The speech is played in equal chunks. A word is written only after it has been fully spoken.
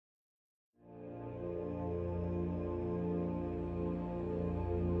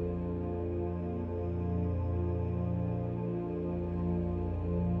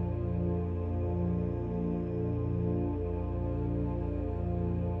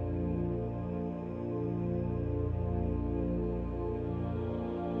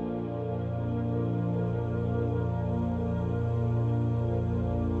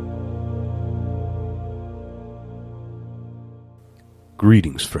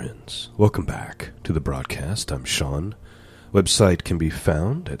Greetings, friends. Welcome back to the broadcast. I'm Sean. Website can be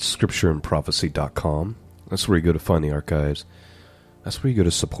found at scriptureandprophecy.com. That's where you go to find the archives. That's where you go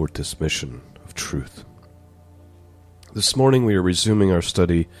to support this mission of truth. This morning we are resuming our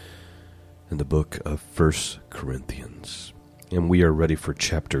study in the book of 1 Corinthians. And we are ready for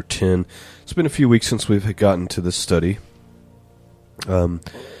chapter 10. It's been a few weeks since we've gotten to this study. Today,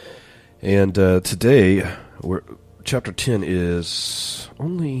 chapter 10 is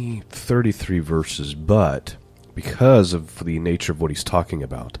only 33 verses, but because of the nature of what he's talking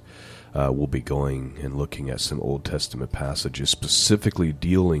about, we'll be going and looking at some Old Testament passages specifically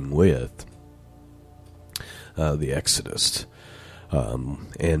dealing with the Exodus,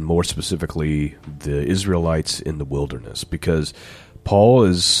 and more specifically the Israelites in the wilderness, because Paul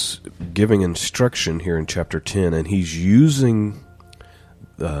is giving instruction here in chapter 10, and he's using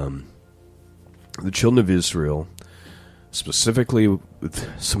the children of Israel, specifically with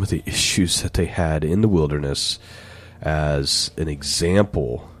some of the issues that they had in the wilderness, as an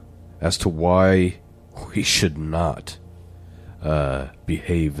example as to why we should not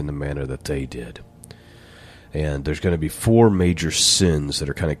behave in the manner that they did. And there's going to be four major sins that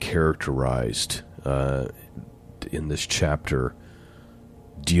are kind of characterized in this chapter,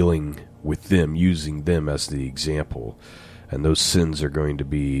 dealing with them, using them as the example. And those sins are going to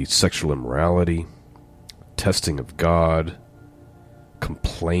be sexual immorality, testing of God,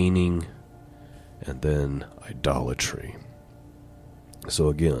 complaining, and then idolatry. So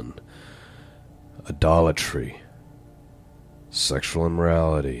again, idolatry, sexual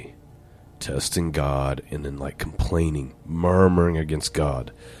immorality, testing God, and then complaining, murmuring against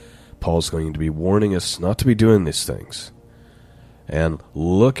God. Paul's going to be warning us not to be doing these things. And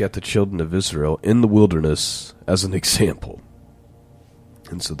look at the children of Israel in the wilderness as an example.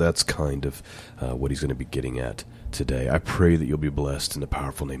 And so that's kind of what he's going to be getting at today. I pray that you'll be blessed in the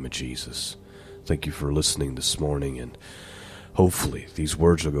powerful name of Jesus. Thank you for listening this morning, and hopefully these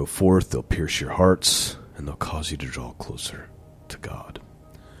words will go forth, they'll pierce your hearts, and they'll cause you to draw closer to God.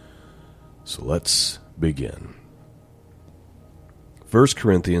 So let's begin. 1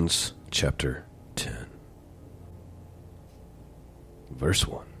 Corinthians chapter 10. Verse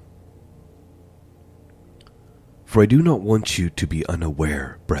 1. For I do not want you to be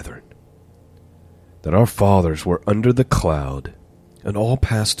unaware, brethren, that our fathers were under the cloud, and all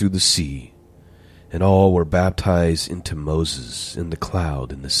passed through the sea, and all were baptized into Moses in the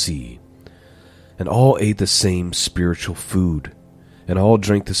cloud and the sea, and all ate the same spiritual food, and all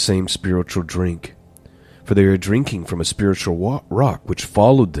drank the same spiritual drink, for they are drinking from a spiritual rock which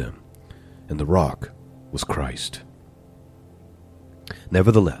followed them, and the rock was Christ.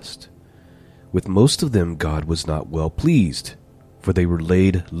 Nevertheless, with most of them God was not well pleased, for they were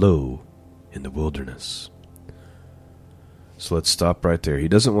laid low in the wilderness. So let's stop right there. He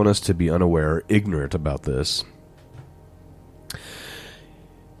doesn't want us to be unaware or ignorant about this.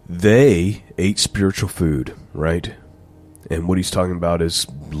 They ate spiritual food, right? And what he's talking about is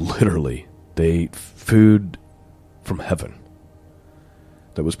literally, they ate food from heaven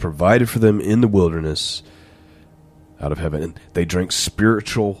that was provided for them in the wilderness out of heaven. And they drank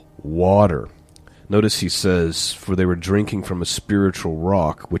spiritual water. Notice he says, for they were drinking from a spiritual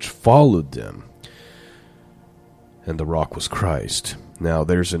rock which followed them, and the rock was Christ. Now,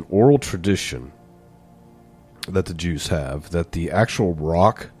 there's an oral tradition that the Jews have, that the actual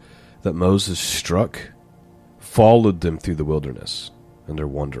rock that Moses struck followed them through the wilderness and their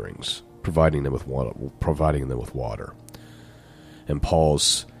wanderings, providing them with water. And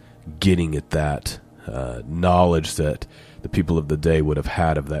Paul's getting at that knowledge that the people of the day would have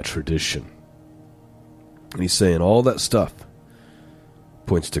had of that tradition. And he's saying all that stuff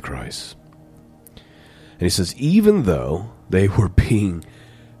points to Christ. And he says, even though they were being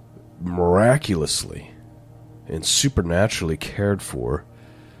miraculously and supernaturally cared for,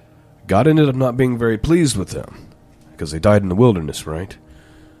 God ended up not being very pleased with them, because they died in the wilderness, right?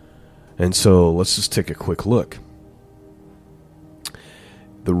 And so let's just take a quick look.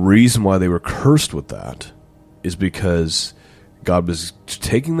 The reason why they were cursed with that is because God was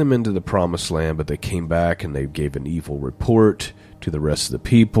taking them into the promised land, but they came back and they gave an evil report to the rest of the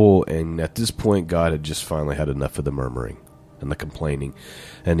people. And at this point, God had just finally had enough of the murmuring and the complaining.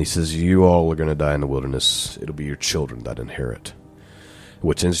 And he says, you all are going to die in the wilderness. It'll be your children that inherit.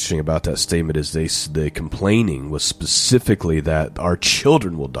 What's interesting about that statement is the complaining was specifically that our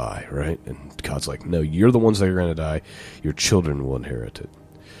children will die, right? And God's like, no, you're the ones that are going to die. Your children will inherit it.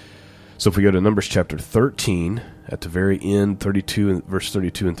 So if we go to Numbers chapter 13, at the very end, verse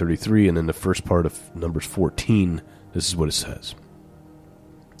 32 and 33, and then the first part of Numbers 14, this is what it says.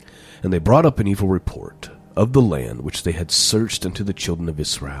 And they brought up an evil report of the land which they had searched unto the children of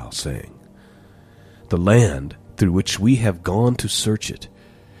Israel, saying, The land through which we have gone to search it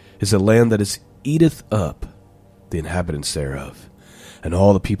is a land that eateth up the inhabitants thereof. And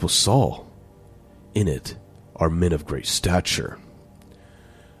all the people saw in it are men of great stature.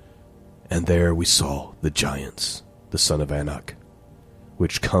 And there we saw the giants, the son of Anak,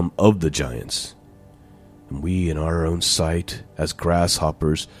 which come of the giants. And we in our own sight as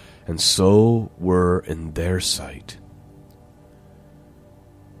grasshoppers, and so were in their sight.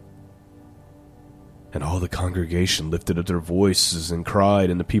 And all the congregation lifted up their voices and cried,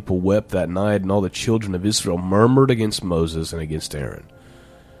 and the people wept that night, and all the children of Israel murmured against Moses and against Aaron.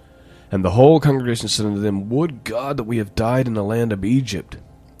 And the whole congregation said unto them, Would God that we had died in the land of Egypt,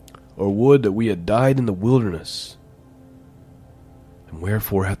 or would that we had died in the wilderness. And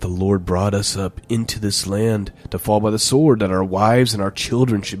wherefore hath the Lord brought us up into this land to fall by the sword, that our wives and our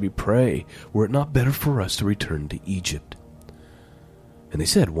children should be prey? Were it not better for us to return to Egypt? And they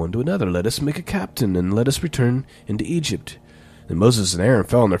said one to another, Let us make a captain, and let us return into Egypt. And Moses and Aaron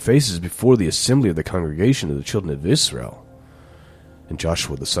fell on their faces before the assembly of the congregation of the children of Israel. And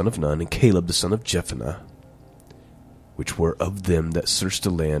Joshua the son of Nun, and Caleb the son of Jephunneh, which were of them that searched the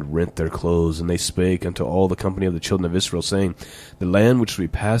land, rent their clothes, and they spake unto all the company of the children of Israel, saying, The land which we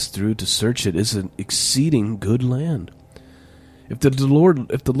passed through to search it is an exceeding good land. If the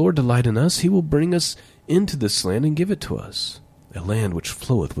Lord delight in us, he will bring us into this land and give it to us, a land which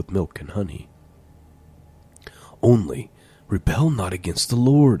floweth with milk and honey. Only rebel not against the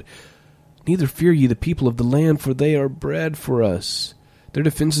Lord, neither fear ye the people of the land, for they are bread for us. Their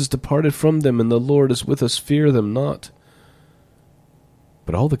defense is departed from them, and the Lord is with us, fear them not.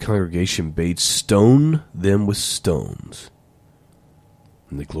 But all the congregation bade stone them with stones.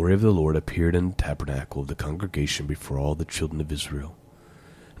 And the glory of the Lord appeared in the tabernacle of the congregation before all the children of Israel.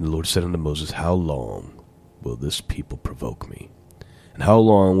 And the Lord said unto Moses, How long will this people provoke me? And how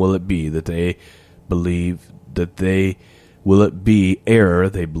long will it be that they believe will it be ere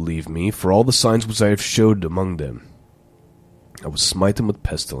they believe me, for all the signs which I have showed among them? I will smite them with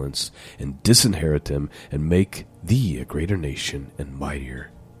pestilence, and disinherit them, and make thee a greater nation, and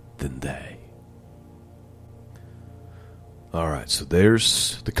mightier than they. Alright, so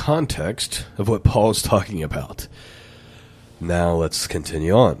there's the context of what Paul is talking about. Now let's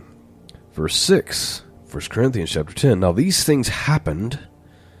continue on. Verse 6, 1 Corinthians chapter 10. Now these things happened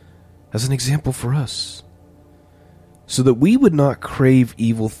as an example for us, so that we would not crave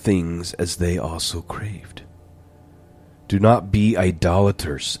evil things as they also craved. Do not be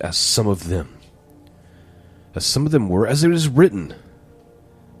idolaters, as some of them were, as it is written,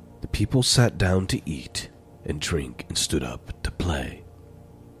 The people sat down to eat and drink and stood up to play.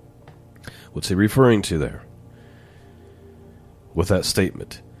 What's he referring to there with that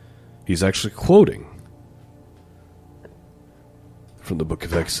statement? He's actually quoting from the book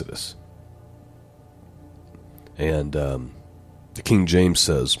of Exodus. And the King James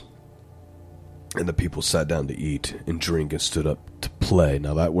says, And the people sat down to eat and drink and stood up to play.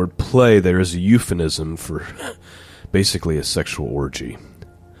 Now that word play there is a euphemism for basically a sexual orgy.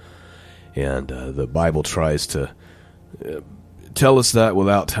 And the Bible tries to tell us that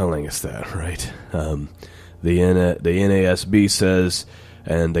without telling us that, right? The NASB says,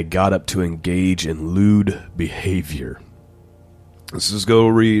 and they got up to engage in lewd behavior. Let's just go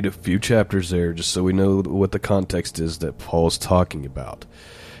read a few chapters there just so we know what the context is that Paul's talking about.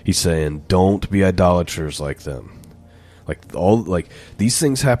 He's saying, don't be idolaters like them. Like these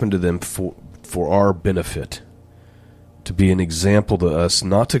things happen to them for our benefit, to be an example to us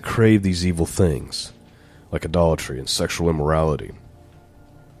not to crave these evil things, like idolatry and sexual immorality.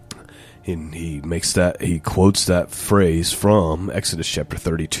 And he quotes that phrase from Exodus chapter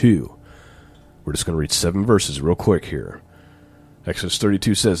 32. We're just going to read 7 verses real quick here. Exodus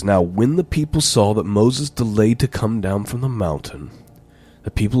 32 says, Now when the people saw that Moses delayed to come down from the mountain,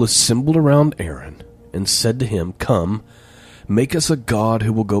 the people assembled around Aaron and said to him, Come, make us a god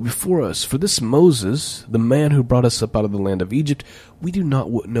who will go before us. For this Moses, the man who brought us up out of the land of Egypt, we do not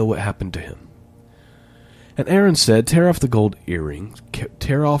know what happened to him. And Aaron said, Tear off the gold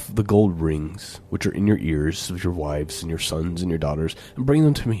rings, which are in your ears of your wives and your sons and your daughters, and bring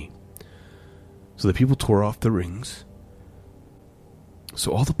them to me. So the people tore off the rings.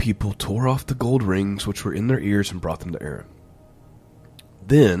 So all the people tore off the gold rings which were in their ears and brought them to Aaron.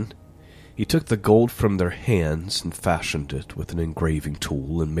 Then he took the gold from their hands and fashioned it with an engraving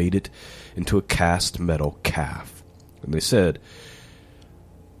tool and made it into a cast metal calf. And they said,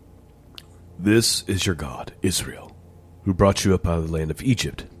 This is your God, Israel, who brought you up out of the land of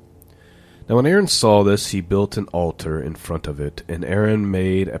Egypt. Now when Aaron saw this, he built an altar in front of it, and Aaron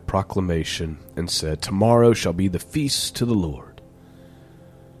made a proclamation and said, "Tomorrow shall be the feast to the Lord."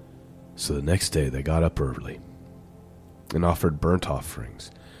 So the next day they got up early and offered burnt offerings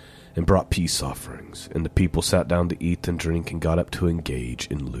and brought peace offerings, and the people sat down to eat and drink and got up to engage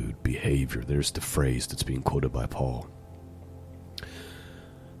in lewd behavior. There's the phrase that's being quoted by Paul.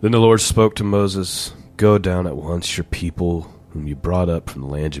 Then the Lord spoke to Moses, "Go down at once, your people whom you brought up from the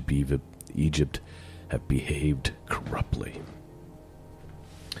land of Egypt have behaved corruptly."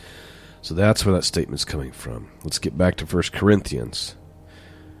 So that's where that statement's coming from. Let's get back to 1 Corinthians.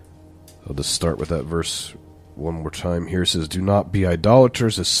 I'll just start with that verse one more time here. It says, "Do not be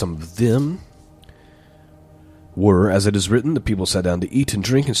idolaters as some of them were. As it is written, the people sat down to eat and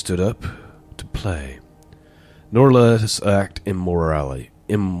drink and stood up to play. Nor let us act immorally,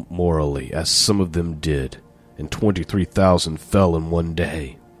 as some of them did, and 23,000 fell in one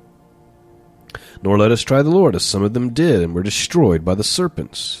day. Nor let us try the Lord, as some of them did, and were destroyed by the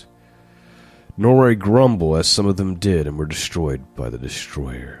serpents. Nor we grumble, as some of them did, and were destroyed by the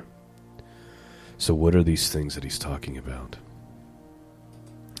destroyer." So what are these things that he's talking about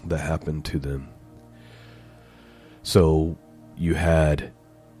that happened to them? So you had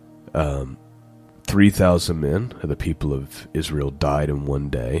 3,000 men of the people of Israel died in one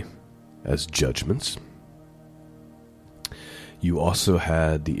day as judgments. You also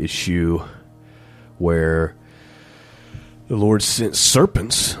had the issue where the Lord sent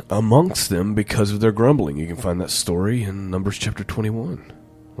serpents amongst them because of their grumbling. You can find that story in Numbers chapter 21.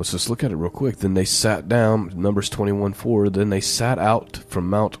 Let's just look at it real quick. Then they sat down, Numbers 21:4, then they sat out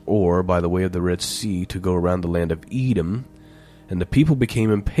from Mount Or by the way of the Red Sea to go around the land of Edom. And the people became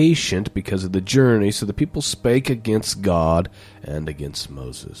impatient because of the journey, so the people spake against God and against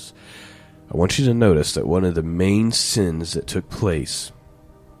Moses. I want you to notice that one of the main sins that took place,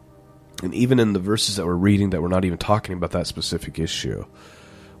 and even in the verses that we're reading that we're not even talking about that specific issue,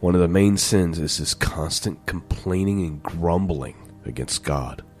 one of the main sins is this constant complaining and grumbling against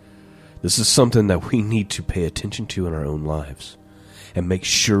God. This is something that we need to pay attention to in our own lives and make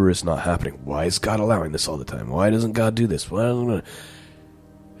sure it's not happening. Why is God allowing this all the time? Why doesn't God do this? I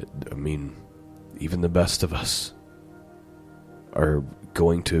mean, even the best of us are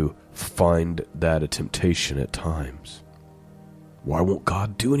going to find that a temptation at times. Why won't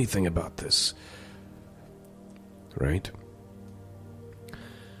God do anything about this? Right?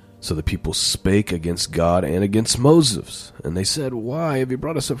 So the people spake against God and against Moses. And they said, "Why have you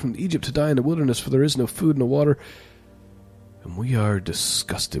brought us up from Egypt to die in the wilderness? For there is no food, no water. And we are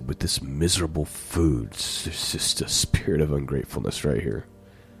disgusted with this miserable food." It's just a spirit of ungratefulness right here.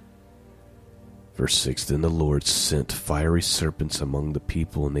 Verse 6, "Then the Lord sent fiery serpents among the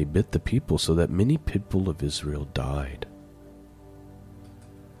people, and they bit the people, so that many people of Israel died."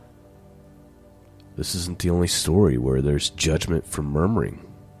 This isn't the only story where there's judgment for murmuring.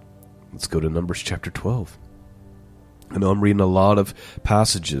 Let's go to Numbers chapter 12. I know I'm reading a lot of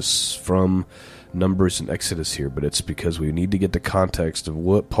passages from Numbers and Exodus here, but it's because we need to get the context of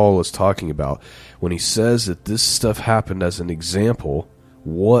what Paul is talking about. When he says that this stuff happened as an example,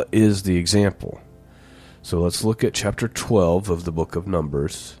 what is the example? So let's look at chapter 12 of the book of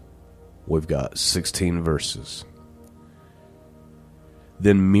Numbers. We've got 16 verses.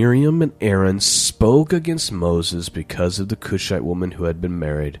 "Then Miriam and Aaron spoke against Moses because of the Cushite woman who had been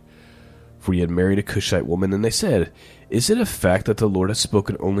married, for he had married a Cushite woman, and they said, 'Is it a fact that the Lord has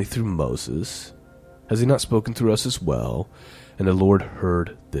spoken only through Moses? Has he not spoken through us as well?' And the Lord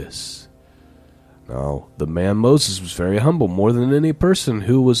heard this." Now, the man Moses was very humble, more than any person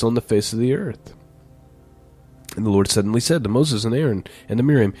who was on the face of the earth. And the Lord suddenly said to Moses and Aaron and to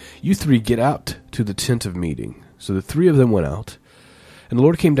Miriam, "You three get out to the tent of meeting." So the three of them went out. And the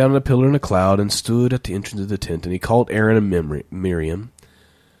Lord came down in a pillar and a cloud and stood at the entrance of the tent. And he called Aaron and Miriam.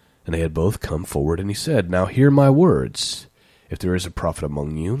 And they had both come forward, and he said, "Now hear my words. If there is a prophet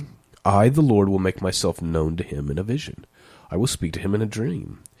among you, I, the Lord, will make myself known to him in a vision. I will speak to him in a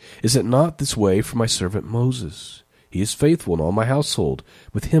dream. Is it not this way for my servant Moses? He is faithful in all my household.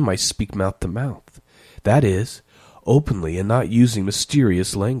 With him I speak mouth to mouth. That is, openly and not using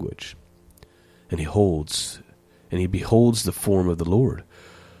mysterious language. And he beholds the form of the Lord.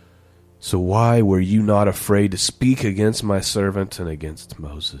 So why were you not afraid to speak against my servant and against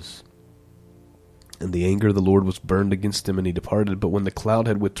Moses?" And the anger of the Lord was burned against him, and he departed. But when the cloud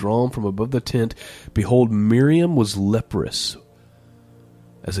had withdrawn from above the tent, behold, Miriam was leprous,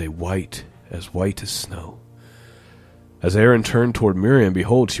 as white as snow. As Aaron turned toward Miriam,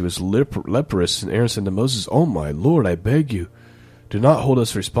 behold, she was leprous. And Aaron said to Moses, "Oh, my Lord, I beg you, do not hold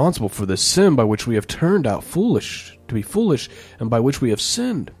us responsible for this sin by which we have turned out to be foolish, and by which we have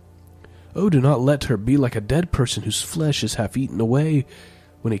sinned. Oh, do not let her be like a dead person whose flesh is half eaten away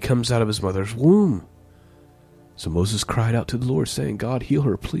when he comes out of his mother's womb. So Moses cried out to the Lord, saying, God, heal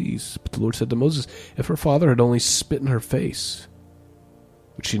her, please. But the Lord said to Moses, if her father had only spit in her face,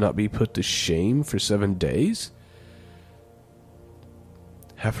 would she not be put to shame for 7 days?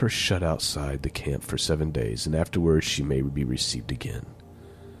 Have her shut outside the camp for 7 days, and afterwards she may be received again.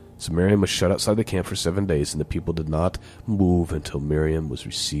 So Miriam was shut outside the camp for 7 days, and the people did not move until Miriam was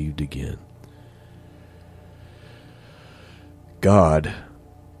received again. God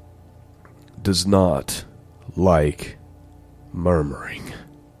does not like murmuring.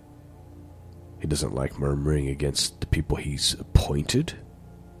 He doesn't like murmuring against the people he's appointed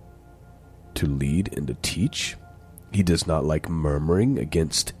to lead and to teach. He does not like murmuring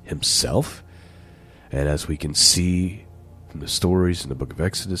against himself. And as we can see from the stories in the book of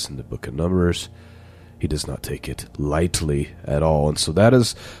Exodus and the book of Numbers, he does not take it lightly at all. And so that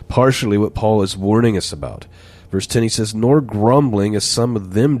is partially what Paul is warning us about. Verse 10, he says, nor grumbling as some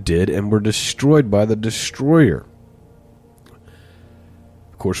of them did and were destroyed by the destroyer.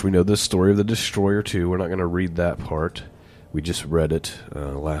 Of course, we know the story of the destroyer too. We're not going to read that part. We just read it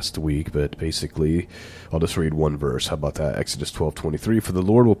last week, but basically, I'll just read one verse. How about that? Exodus 12:23. For the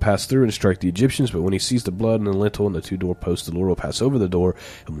Lord will pass through and strike the Egyptians, but when he sees the blood and the lintel and the 2 doorposts, the Lord will pass over the door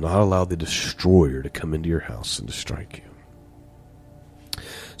and will not allow the destroyer to come into your house and to strike you.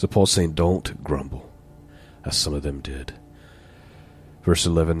 So Paul's saying, don't grumble, as some of them did. Verse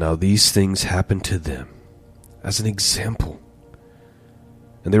 11, now these things happened to them as an example,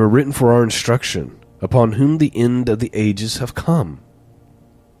 and they were written for our instruction, upon whom the end of the ages have come.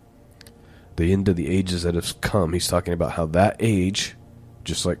 The end of the ages that have come, he's talking about how that age,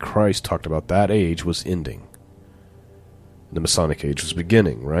 just like Christ talked about that age, was ending. The Masonic age was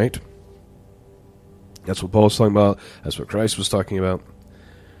beginning, right? That's what Paul's talking about. That's what Christ was talking about.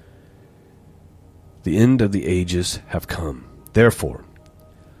 The end of the ages have come. Therefore,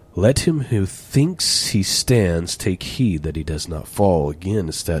 let him who thinks he stands take heed that he does not fall. Again,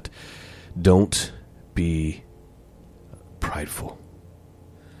 it's that don't be prideful.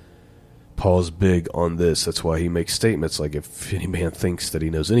 Paul's big on this. That's why he makes statements like, if any man thinks that he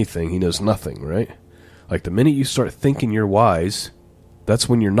knows anything, he knows nothing, right? Like the minute you start thinking you're wise, that's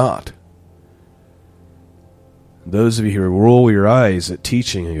when you're not. Those of you who roll your eyes at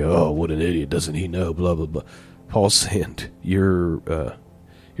teaching and go, oh, what an idiot, doesn't he know, blah, blah, blah. Paul's saying, you're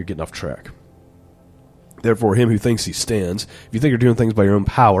getting off track. Therefore, him who thinks he stands, if you think you're doing things by your own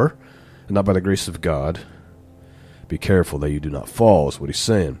power, and not by the grace of God, be careful that you do not fall, is what he's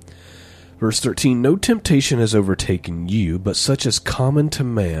saying. Verse 13, no temptation has overtaken you, but such as common to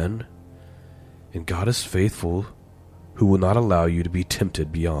man, and God is faithful, who will not allow you to be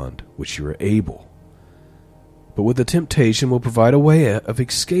tempted beyond which you are able. But with the temptation will provide a way of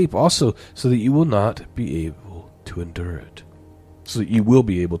escape also, so that you will not be able to endure it. So that you will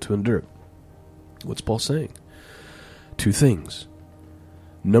be able to endure it. What's Paul saying? 2 things.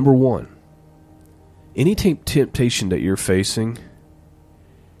 Number 1, any temptation that you're facing,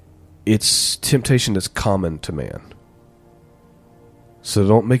 it's temptation that's common to man. So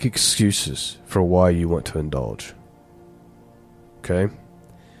don't make excuses for why you want to indulge. Okay?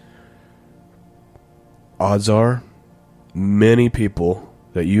 Odds are, many people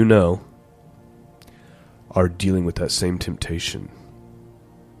that you know are dealing with that same temptation.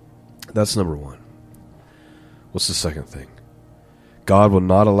 That's number 1. What's the second thing? God will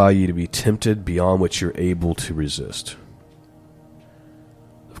not allow you to be tempted beyond what you're able to resist.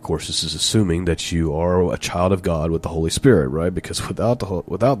 Of course, this is assuming that you are a child of God with the Holy Spirit, right? Because without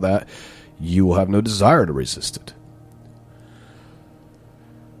that, you will have no desire to resist it.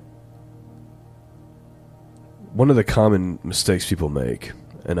 One of the common mistakes people make,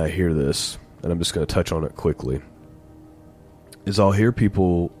 and I hear this, and I'm just going to touch on it quickly, is I'll hear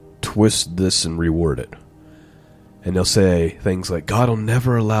people twist this and reword it. And they'll say things like, God will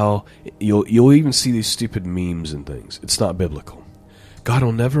never allow, you'll even see these stupid memes and things. It's not biblical. God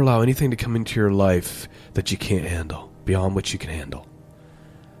will never allow anything to come into your life that you can't handle, beyond what you can handle.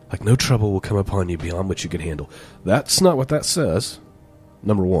 Like no trouble will come upon you beyond what you can handle. That's not what that says,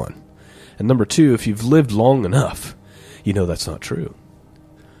 number 1. And number 2, if you've lived long enough, you know that's not true.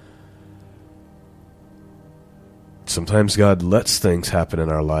 Sometimes God lets things happen in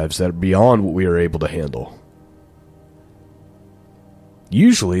our lives that are beyond what we are able to handle.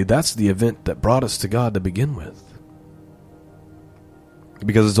 Usually, that's the event that brought us to God to begin with.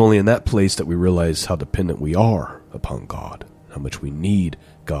 Because it's only in that place that we realize how dependent we are upon God, how much we need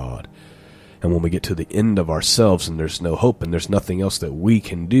God. And when we get to the end of ourselves and there's no hope and there's nothing else that we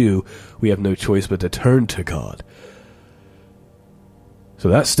can do, we have no choice but to turn to God. So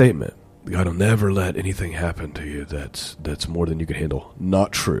that statement, God will never let anything happen to you that's more than you can handle.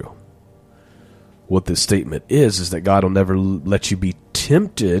 Not true. What this statement is that God will never let you be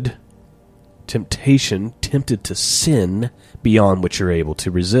tempted to sin beyond what you're able to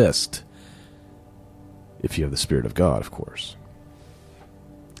resist. If you have the Spirit of God, of course.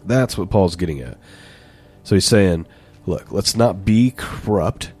 That's what Paul's getting at. So he's saying, look, let's not be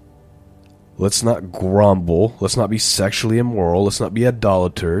corrupt. Let's not grumble. Let's not be sexually immoral. Let's not be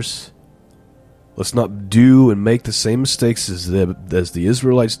idolaters. Let's not do and make the same mistakes as the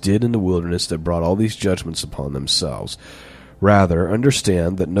Israelites did in the wilderness that brought all these judgments upon themselves. Rather,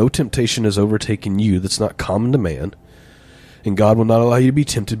 understand that no temptation has overtaken you that's not common to man, and God will not allow you to be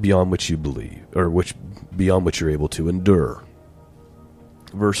tempted beyond what you believe, or beyond what you're able to endure.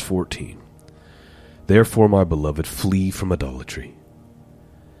 Verse 14. Therefore, my beloved, flee from idolatry.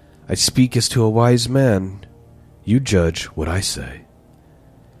 I speak as to a wise man. You judge what I say.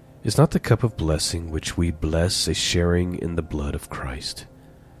 Is not the cup of blessing which we bless a sharing in the blood of Christ?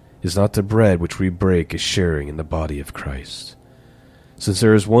 Is not the bread which we break a sharing in the body of Christ? Since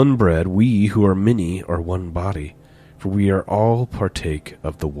there is one bread, we who are many are one body, for we are all partake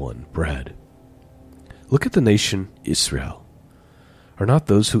of the one bread. Look at the nation Israel. Are not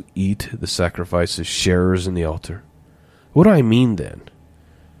those who eat the sacrifices sharers in the altar? What do I mean then?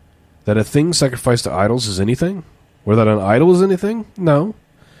 That a thing sacrificed to idols is anything? Or that an idol is anything? No.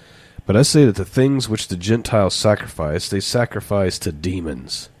 But I say that the things which the Gentiles sacrifice, they sacrifice to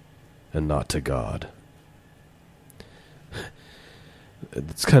demons, and not to God.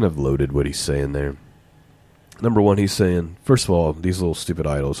 It's kind of loaded what he's saying there. Number one, he's saying, first of all, these little stupid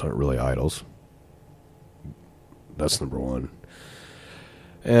idols aren't really idols. That's number one.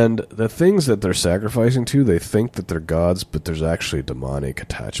 And the things that they're sacrificing to, they think that they're gods, but there's actually a demonic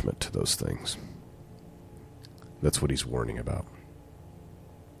attachment to those things. That's what he's warning about.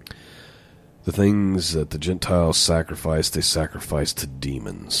 The things that the Gentiles sacrifice, they sacrifice to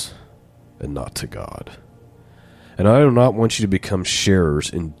demons and not to God. And I do not want you to become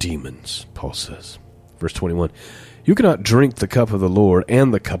sharers in demons, Paul says. Verse 21, you cannot drink the cup of the Lord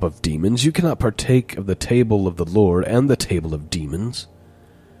and the cup of demons. You cannot partake of the table of the Lord and the table of demons.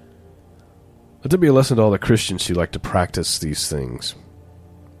 Let there be a lesson to all the Christians who like to practice these things,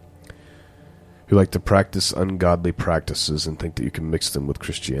 who like to practice ungodly practices and think that you can mix them with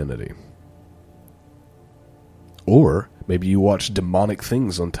Christianity. Or maybe you watch demonic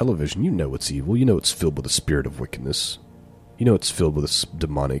things on television. You know it's evil. You know it's filled with a spirit of wickedness. You know it's filled with a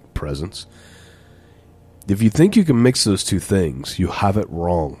demonic presence. If you think you can mix those two things, you have it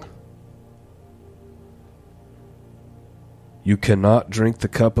wrong. You cannot drink the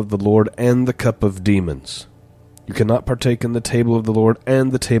cup of the Lord and the cup of demons. You cannot partake in the table of the Lord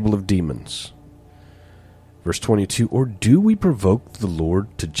and the table of demons. Verse 22, or do we provoke the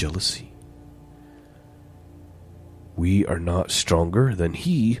Lord to jealousy? We are not stronger than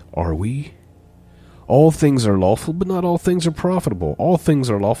he, are we? All things are lawful, but not all things are profitable. All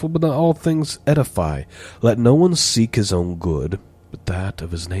things are lawful, but not all things edify. Let no one seek his own good, but that of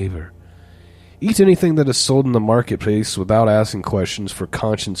his neighbor. Eat anything that is sold in the marketplace without asking questions for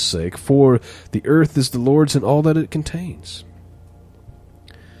conscience sake, for the earth is the Lord's and all that it contains.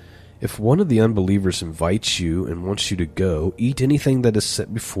 If one of the unbelievers invites you and wants you to go, eat anything that is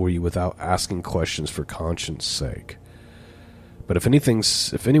set before you without asking questions for conscience sake. But if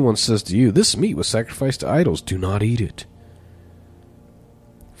anyone says to you, this meat was sacrificed to idols, do not eat it.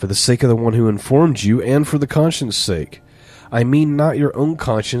 For the sake of the one who informed you and for the conscience sake. I mean not your own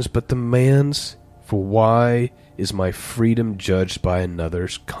conscience, but the man's, for why is my freedom judged by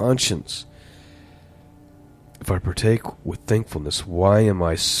another's conscience? If I partake with thankfulness, why am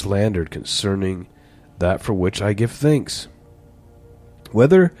I slandered concerning that for which I give thanks?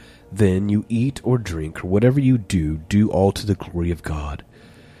 Whether then you eat or drink, or whatever you do, do all to the glory of God.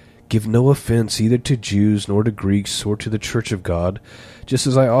 Give no offense either to Jews nor to Greeks or to the church of God, just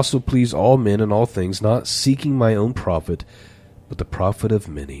as I also please all men in all things, not seeking my own profit, but the profit of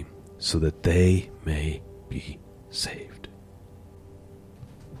many, so that they may be saved.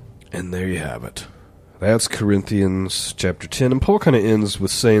 And there you have it. That's Corinthians chapter 10, and Paul kind of ends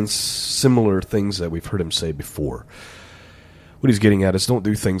with saying similar things that we've heard him say before. What he's getting at is don't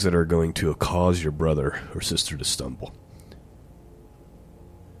do things that are going to cause your brother or sister to stumble.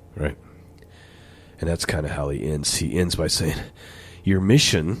 Right? And that's kind of how he ends. He ends by saying, your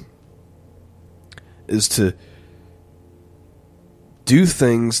mission is to do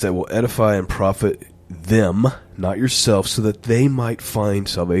things that will edify and profit them, not yourself, so that they might find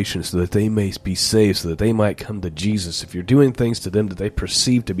salvation, so that they may be saved, so that they might come to Jesus. If you're doing things to them that they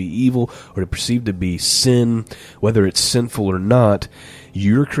perceive to be evil or to perceive to be sin, whether it's sinful or not,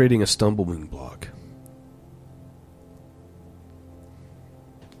 You're creating a stumbling block.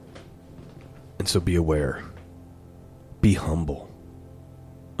 And so be aware. Be humble.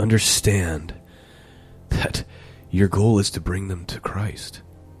 Understand that your goal is to bring them to Christ.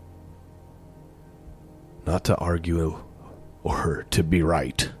 Not to argue or to be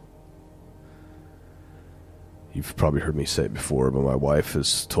right. You've probably heard me say it before, but my wife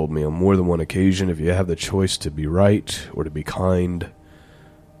has told me on more than one occasion, if you have the choice to be right or to be kind,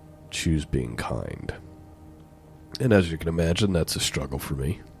 choose being kind. And as you can imagine, that's a struggle for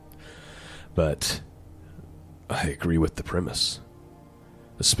me. But I agree with the premise.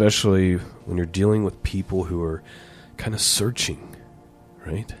 Especially when you're dealing with people who are kind of searching,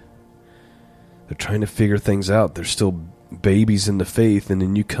 right? They're trying to figure things out. They're still babies in the faith, and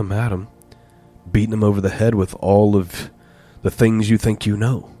then you come at them, beating them over the head with all of the things you think you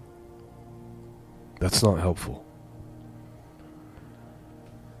know. That's not helpful.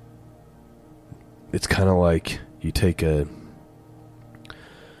 It's kind of like you take a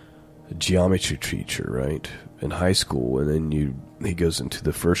geometry teacher, right, in high school, and then he goes into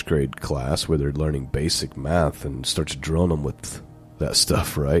the first grade class where they're learning basic math and starts drilling them with that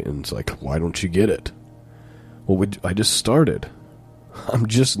stuff, right? And it's like, why don't you get it? Well, I just started. I'm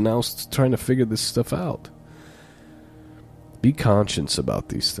just now trying to figure this stuff out. Be conscious about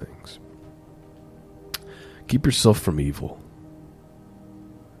these things. Keep yourself from evil.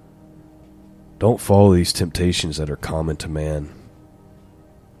 Don't follow these temptations that are common to man.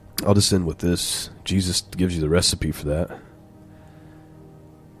 I'll just end with this. Jesus gives you the recipe for that.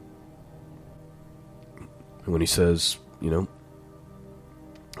 When he says, when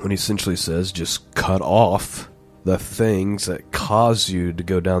he essentially says, just cut off the things that cause you to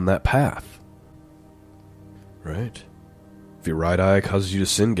go down that path. Right? If your right eye causes you to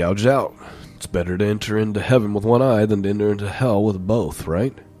sin, gouge it out. It's better to enter into heaven with one eye than to enter into hell with both,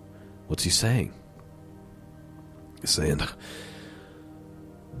 right? What's he saying? He's saying,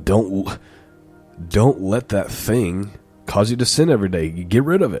 don't let that thing cause you to sin every day. You get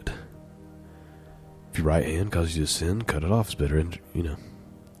rid of it. If your right hand causes you to sin, cut it off. It's better,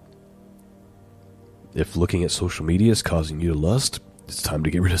 If looking at social media is causing you to lust, it's time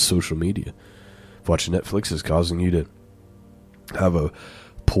to get rid of social media. If watching Netflix is causing you to have a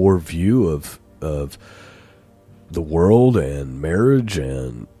poor view of the world and marriage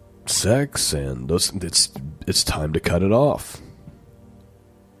and sex and those, it's time to cut it off.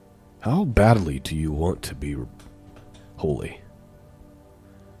 How badly do you want to be holy?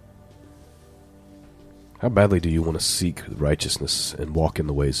 How badly do you want to seek righteousness and walk in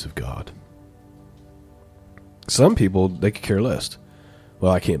the ways of God? Some people, they could care less.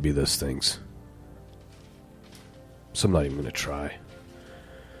 Well, I can't be those things, so I'm not even going to try.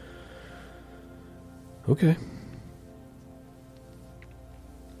 Okay.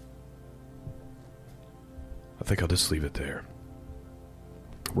 I think I'll just leave it there.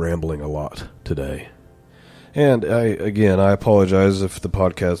 Rambling a lot today. And I apologize if the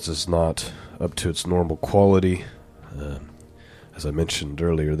podcast is not up to its normal quality. As I mentioned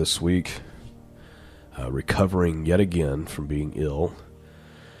earlier this week, recovering yet again from being ill.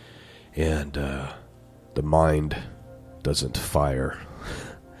 And the mind doesn't fire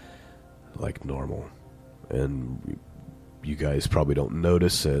like normal. And you guys probably don't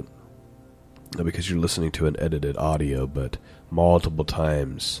notice it because you're listening to an edited audio, but multiple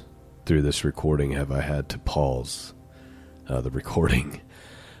times through this recording have I had to pause the recording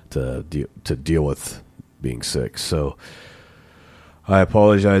to deal with being sick. So I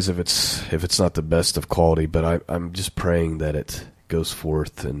apologize if it's not the best of quality, but I'm just praying that it goes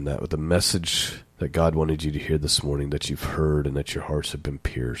forth and that with the message that God wanted you to hear this morning, that you've heard and that your hearts have been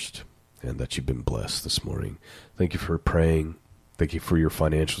pierced and that you've been blessed this morning. Thank you for praying. Thank you for your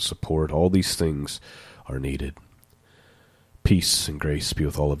financial support. All these things are needed. Peace and grace be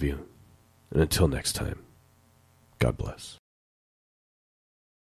with all of you. And until next time, God bless.